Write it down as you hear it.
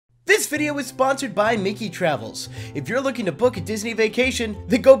video is sponsored by Mickey Travels. If you're looking to book a Disney vacation,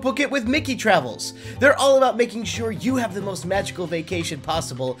 then go book it with Mickey Travels. They're all about making sure you have the most magical vacation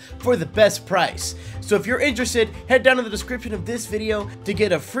possible for the best price. So if you're interested, head down to the description of this video to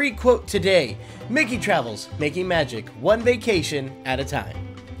get a free quote today. Mickey Travels, making magic one vacation at a time.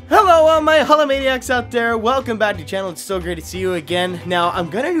 Hello all my holomaniacs out there, welcome back to the channel. It's so great to see you again. Now I'm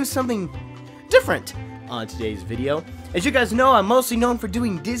gonna do something different on today's video. As you guys know, I'm mostly known for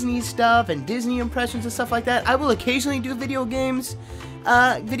doing Disney stuff and Disney impressions and stuff like that. I will occasionally do video game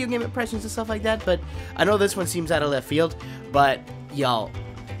impressions and stuff like that, but I know this one seems out of left field. But y'all,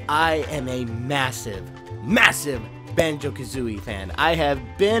 I am a massive Banjo-Kazooie fan. I have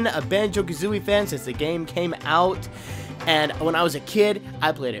been a Banjo-Kazooie fan since the game came out. And when I was a kid,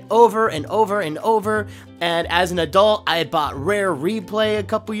 I played it over and over and over. And as an adult, I bought Rare Replay a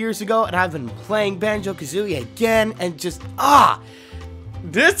couple years ago, and I've been playing Banjo-Kazooie again, and just,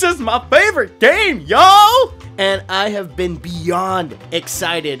 this is my favorite game, y'all! And I have been beyond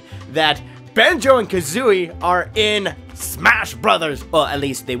excited that Banjo and Kazooie are in Smash Brothers. Well, at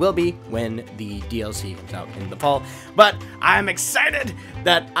least they will be when the DLC comes out in the fall. But I'm excited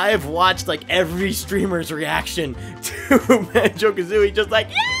that I've watched like every streamer's reaction to Banjo-Kazooie, just like,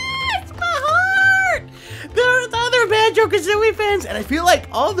 yes, my heart! There's other Banjo-Kazooie fans, and I feel like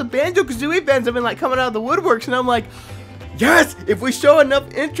all the Banjo-Kazooie fans have been like coming out of the woodworks, and I'm like, yes, if we show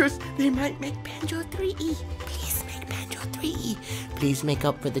enough interest, they might make Banjo 3E. Please make Banjo 3E. Please make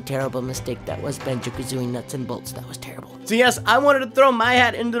up for the terrible mistake that was Banjo-Kazooie Nuts and Bolts. That was terrible. So yes, I wanted to throw my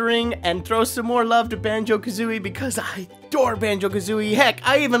hat in the ring and throw some more love to Banjo-Kazooie because I adore Banjo-Kazooie. Heck,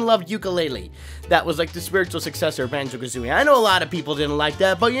 I even loved Yooka-Laylee. That was like the spiritual successor of Banjo-Kazooie. I know a lot of people didn't like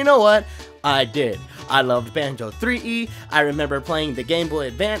that, but you know what? I did. I loved Banjo 3E. I remember playing the Game Boy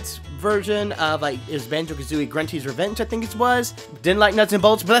Advance version of, like, it was Banjo-Kazooie Grunty's Revenge, I think it was. Didn't like Nuts and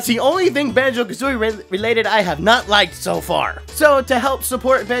Bolts, but that's the only thing Banjo-Kazooie related I have not liked so far. So to help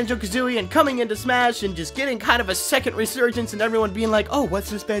support Banjo-Kazooie and coming into Smash and just getting kind of a second resurgence and everyone being like, oh, what's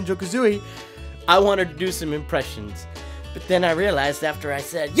this Banjo-Kazooie? I wanted to do some impressions. But then I realized after I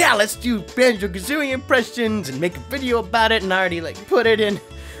said, yeah, let's do Banjo-Kazooie impressions and make a video about it, and I already like put it in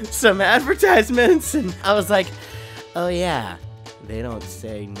some advertisements, and I was like, oh yeah, they don't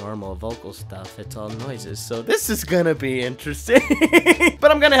say normal vocal stuff, it's all noises, so this is gonna be interesting. But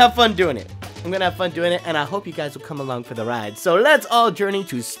I'm gonna have fun doing it. And I hope you guys will come along for the ride. So let's all journey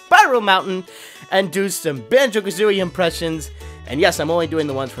to Spiral Mountain and do some Banjo-Kazooie impressions. And yes, I'm only doing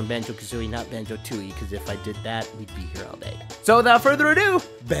the ones from Banjo-Kazooie, not Banjo-Tooie, because if I did that, we'd be here all day. So without further ado,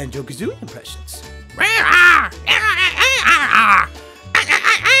 Banjo-Kazooie impressions.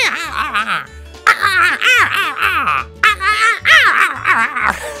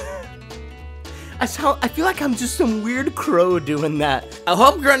 I feel like I'm just some weird crow doing that. I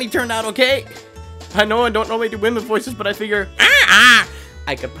hope Grunty turned out okay. I know I don't normally do women's voices, but I figure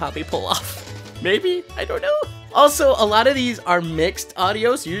I could probably pull off. Maybe? I don't know. Also, a lot of these are mixed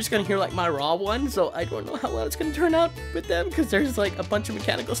audio, so you're just gonna hear like my raw one, so I don't know how well it's gonna turn out with them, because there's like a bunch of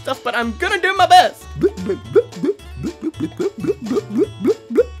mechanical stuff, but I'm gonna do my best.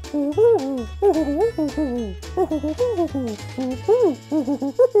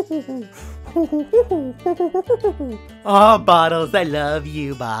 Oh, Bottles, I love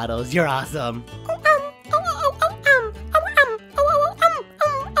you, Bottles. You're awesome.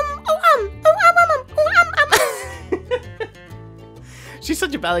 She's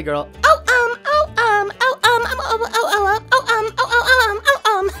such a valley girl.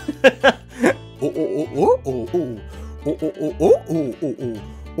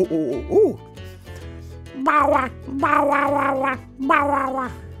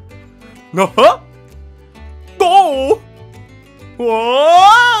 No-huh. Oh!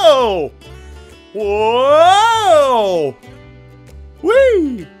 Whoa! Whoa!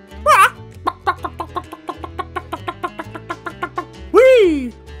 Wee!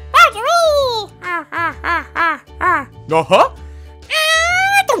 Wee! Uh-huh.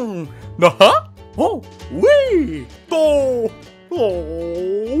 Uh-huh. Oh, wee! Oh,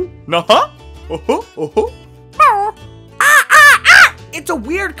 oh, uh-huh. It's a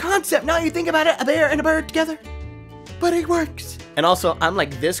weird concept now you think about it, a bear and a bird together, but it works. And also, I'm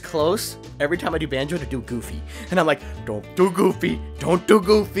like this close every time I do Banjo to do Goofy, and I'm like, don't do Goofy, don't do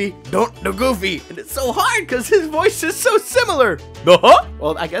Goofy, don't do Goofy, and it's so hard because his voice is so similar. Uh-huh.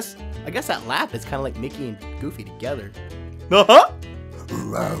 Well, I guess that laugh is kind of like Mickey and Goofy together. Uh-huh.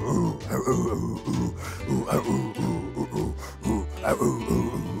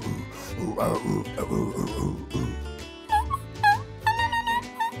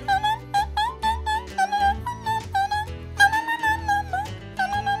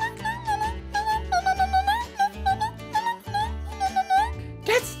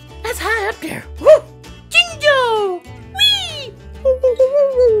 scare. Woo! Jinjo! Wee!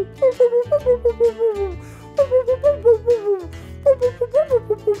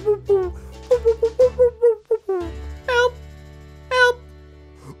 Help! Help!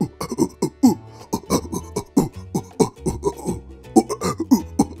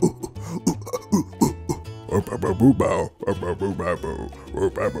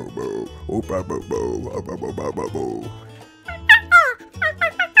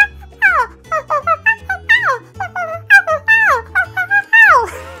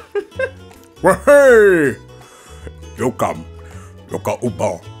 Hey! Yokam, yoka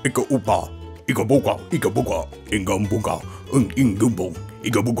upa, ika buka, ingam buka, ingumbo,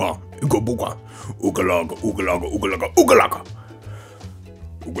 ika buka, ugalaga, ugalaka.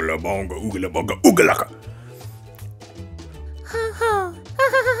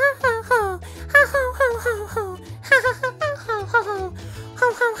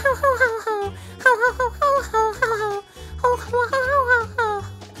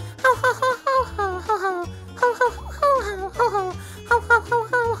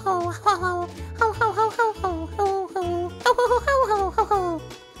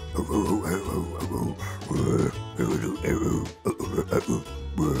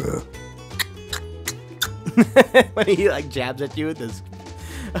 When he like jabs at you with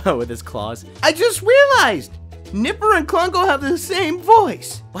his claws. I just realized Nipper and Klungo have the same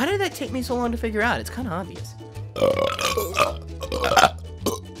voice. Why did that take me so long to figure out? It's kind of obvious.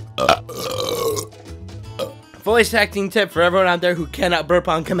 Voice acting tip for everyone out there who cannot burp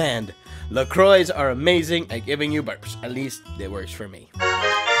on command. LaCroix are amazing at giving you burps. At least it works for me.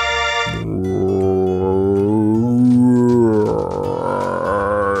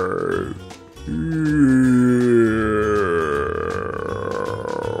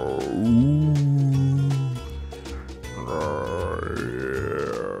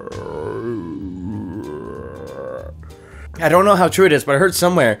 I don't know how true it is, but I heard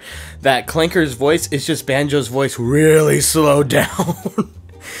somewhere that Clanker's voice is just Banjo's voice really slowed down.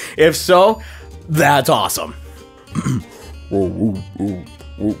 If so, that's awesome.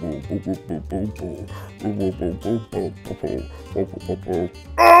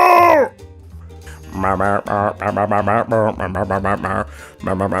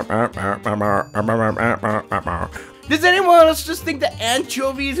 Does anyone else just think the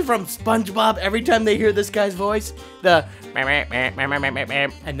anchovies from SpongeBob every time they hear this guy's voice? The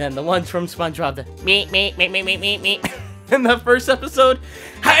and then the ones from SpongeBob, the me. In the first episode,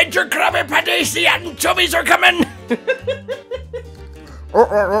 hide your Krabby Patties, the anchovies are coming!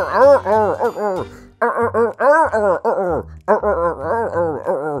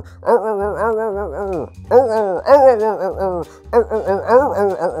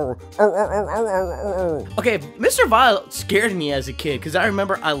 Okay, Mr. Violet scared me as a kid because I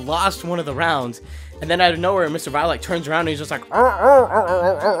remember I lost one of the rounds, and then out of nowhere, Mr. Violet turns around and he's just like,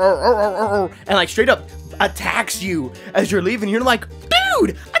 and like straight up attacks you as you're leaving. You're like,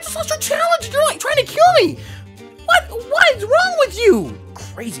 dude, I just lost your challenge. You're like trying to kill me. What is wrong with you?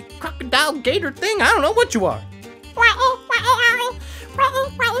 Crazy crocodile gator thing. I don't know what you are.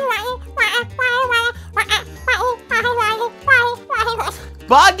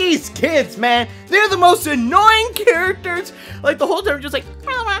 Boggy's kids, man, they're the most annoying characters. Like the whole time, just like, they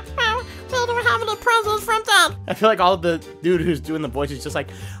don't have any presents from Dad. I feel like all the dude who's doing the voice is just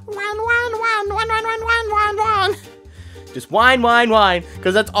like, whine. Just whine,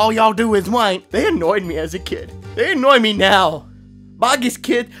 because that's all y'all do is whine. They annoyed me as a kid. They annoy me now. Boggy's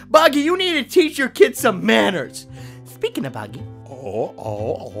kid, Boggy, you need to teach your kids some manners. Speaking of Boggy.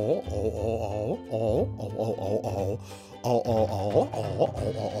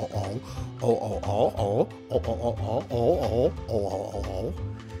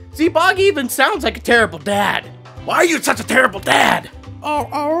 See, Boggy even sounds like a terrible dad. Why are you such a terrible dad?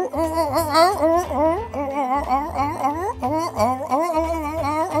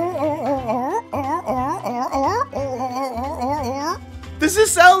 Does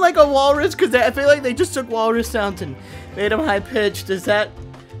this sound like a walrus? Because I feel like they just took walrus sounds and made them high pitched. Does that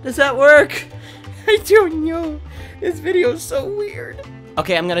work? I don't know. This video is so weird.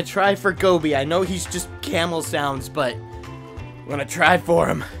 Okay, I'm gonna try for Gobi. I know he's just camel sounds, but I'm gonna try for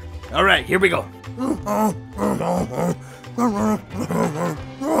him. All right, here we go.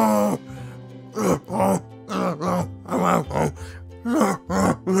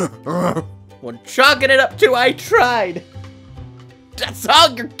 Well, chalking it up to I tried. That's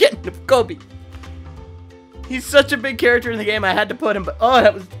all you're getting of Gobi. He's such a big character in the game, I had to put him, but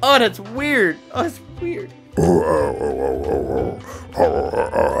that's weird. Oh, that's weird.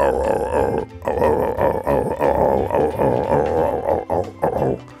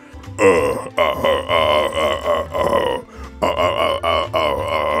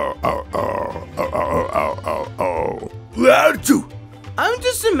 I'm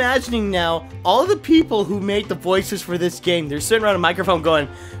just imagining now all the people who made the voices for this game. They're sitting around a microphone going,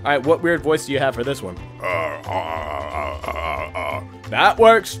 all right, what weird voice do you have for this one? That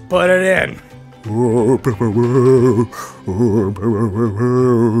works. Put it in.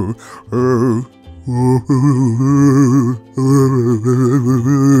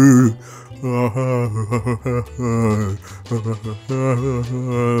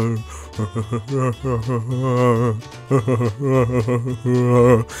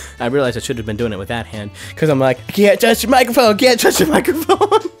 I realized I should have been doing it with that hand, because I'm like, I can't touch the microphone, can't touch the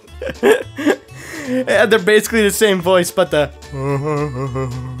microphone. Yeah, they're basically the same voice, but the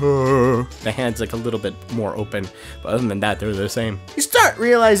hand's like a little bit more open. But other than that, they're the same. You start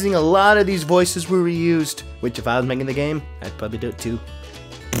realizing a lot of these voices were reused, which if I was making the game, I'd probably do it too.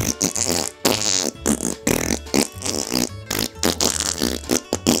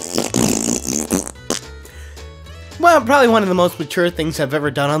 Well, probably one of the most mature things I've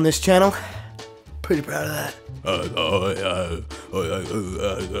ever done on this channel. Pretty proud of that. I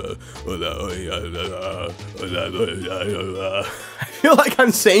feel like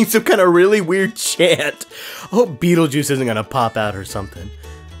I'm saying some kind of really weird chant. I hope Beetlejuice isn't gonna pop out or something.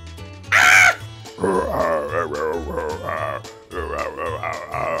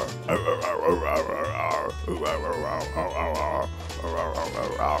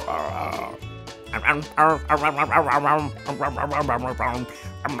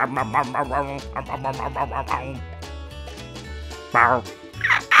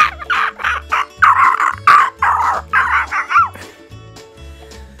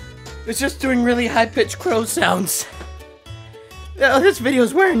 It's just doing really high-pitched crow sounds. Oh, this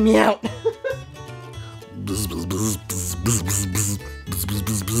video's wearing me out.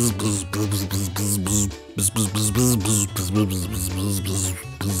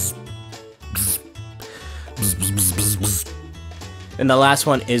 And the last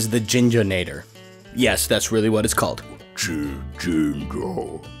one is the Gingernator. Yes, that's really what it's called.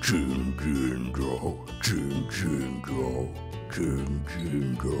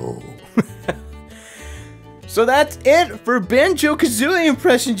 So that's it for Banjo-Kazooie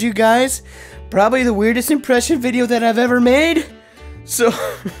impressions, you guys. Probably the weirdest impression video that I've ever made. So,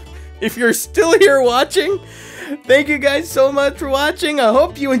 if you're still here watching, thank you guys so much for watching. I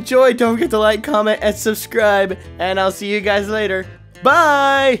hope you enjoyed. Don't forget to like, comment, and subscribe. And I'll see you guys later.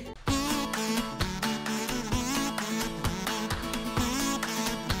 Bye!